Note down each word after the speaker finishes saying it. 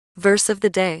Verse of the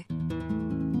day,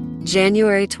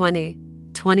 January 20,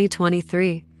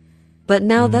 2023. But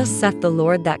now thus saith the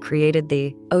Lord that created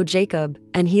thee, O Jacob,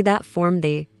 and he that formed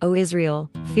thee, O Israel,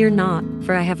 fear not,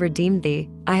 for I have redeemed thee,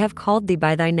 I have called thee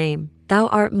by thy name, thou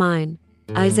art mine.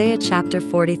 Isaiah chapter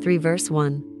 43 verse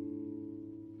 1.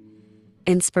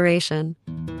 Inspiration.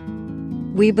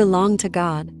 We belong to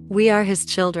God. We are His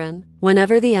children.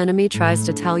 Whenever the enemy tries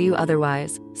to tell you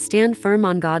otherwise, stand firm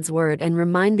on God's word and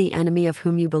remind the enemy of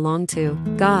whom you belong to,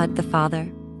 God the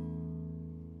Father.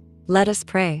 Let us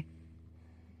pray.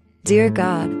 Dear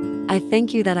God, I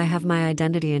thank you that I have my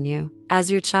identity in you.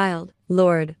 As your child,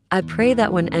 Lord, I pray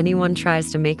that when anyone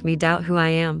tries to make me doubt who I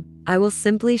am, I will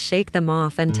simply shake them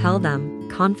off and tell them,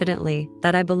 confidently,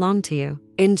 that I belong to you.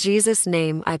 In Jesus'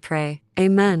 name I pray.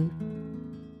 Amen.